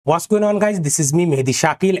What's going on, guys? This is me, Mehdi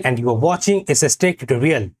Shakil, and you are watching SSTec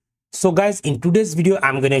tutorial. So guys, in today's video,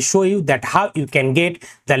 I'm going to show you that how you can get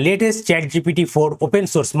the latest ChatGPT-4 open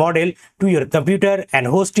source model to your computer and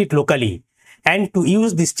host it locally. And to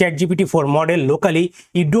use this ChatGPT-4 model locally,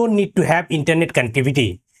 you don't need to have internet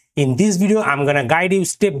connectivity. In this video, I'm going to guide you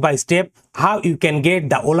step by step how you can get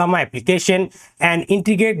the Ollama application and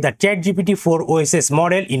integrate the ChatGPT-4 OSS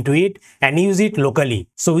model into it and use it locally.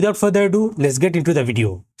 So without further ado, let's get into the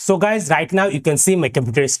video. So guys, right now you can see my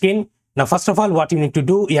computer screen. Now first of all, what you need to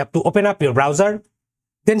do, you have to open up your browser,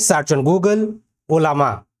 then search on Google,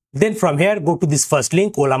 Ollama. Then from here, go to this first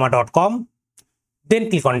link, ollama.com. Then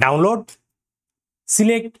click on download.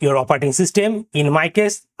 Select your operating system. In my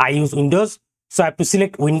case, I use Windows. So I have to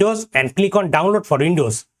select Windows and click on download for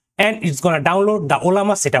Windows. And it's going to download the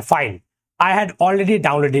Ollama setup file. I had already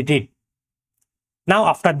downloaded it. Now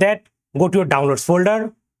after that, go to your downloads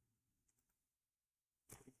folder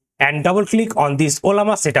and double click on this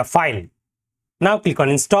Ollama setup file. Now click on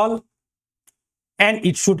install and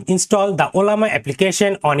it should install the Ollama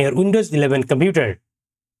application on your Windows 11 computer.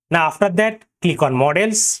 Now after that, click on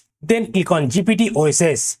models, then click on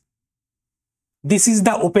GPT-OSS. This is the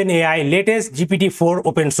OpenAI latest GPT-4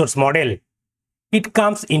 open source model. It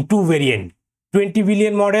comes in two variants, 20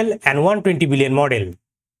 billion model and 120 billion model.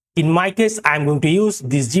 In my case, I am going to use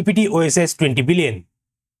this GPT-OSS 20 billion.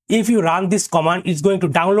 If you run this command, it's going to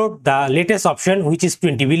download the latest option, which is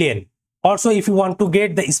 20 billion. Also, if you want to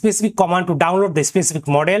get the specific command to download the specific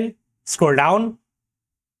model, scroll down.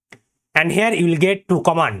 And here you will get two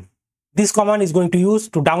commands. This command is going to use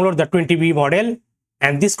to download the 20 billion model.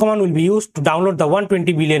 And this command will be used to download the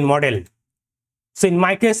 120 billion model. So in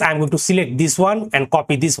my case, I'm going to select this one and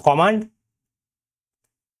copy this command.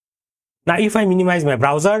 Now if I minimize my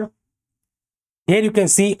browser, here you can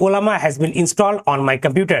see Ollama has been installed on my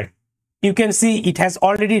computer. You can see it has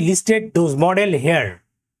already listed those model here.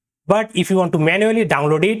 But if you want to manually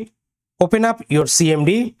download it, open up your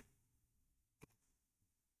CMD.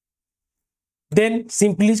 Then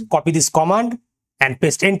simply copy this command and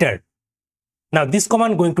paste enter. Now this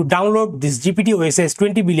command is going to download this GPT-OSS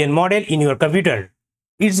 20 billion model in your computer.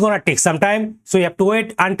 It's gonna take some time, so you have to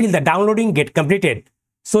wait until the downloading get completed.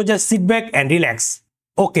 So just sit back and relax.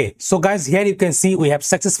 Okay, so guys, here you can see we have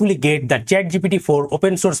successfully get the ChatGPT-4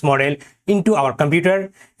 open source model into our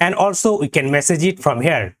computer, and also we can message it from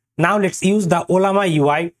here. Now let's use the Ollama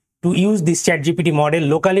UI to use this ChatGPT model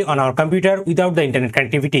locally on our computer without the internet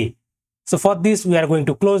connectivity. So for this, we are going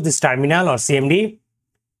to close this terminal or CMD.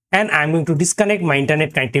 And I'm going to disconnect my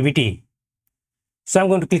internet connectivity. So I'm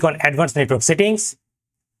going to click on Advanced Network Settings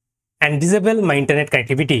and disable my internet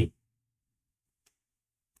connectivity.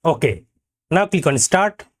 Okay, now click on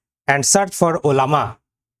Start and search for Ollama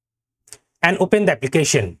and open the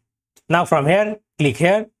application. Now from here, click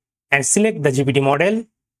here and select the GPT model.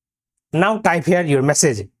 Now type here your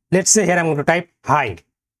message. Let's say here I'm going to type hi.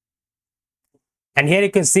 And here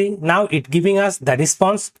you can see now it giving us the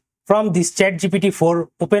response from this ChatGPT-4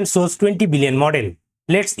 open source 20 billion model.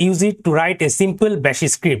 Let's use it to write a simple bash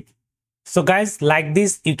script. So guys, like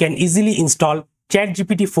this, you can easily install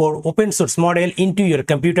ChatGPT-4 open source model into your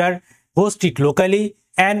computer, host it locally,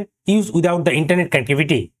 and use without the internet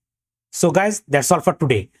connectivity. So guys, that's all for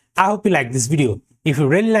today. I hope you like this video. If you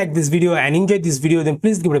really like this video and enjoyed this video, then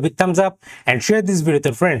please give it a big thumbs up and share this video with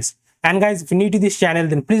your friends. And guys, if you're new to this channel,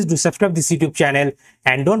 then please do subscribe this YouTube channel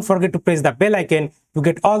and don't forget to press the bell icon to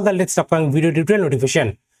get all the latest upcoming video tutorial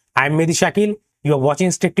notification. I'm Mehdi Shakil, you are watching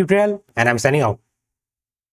SSTec tutorial, and I'm signing out.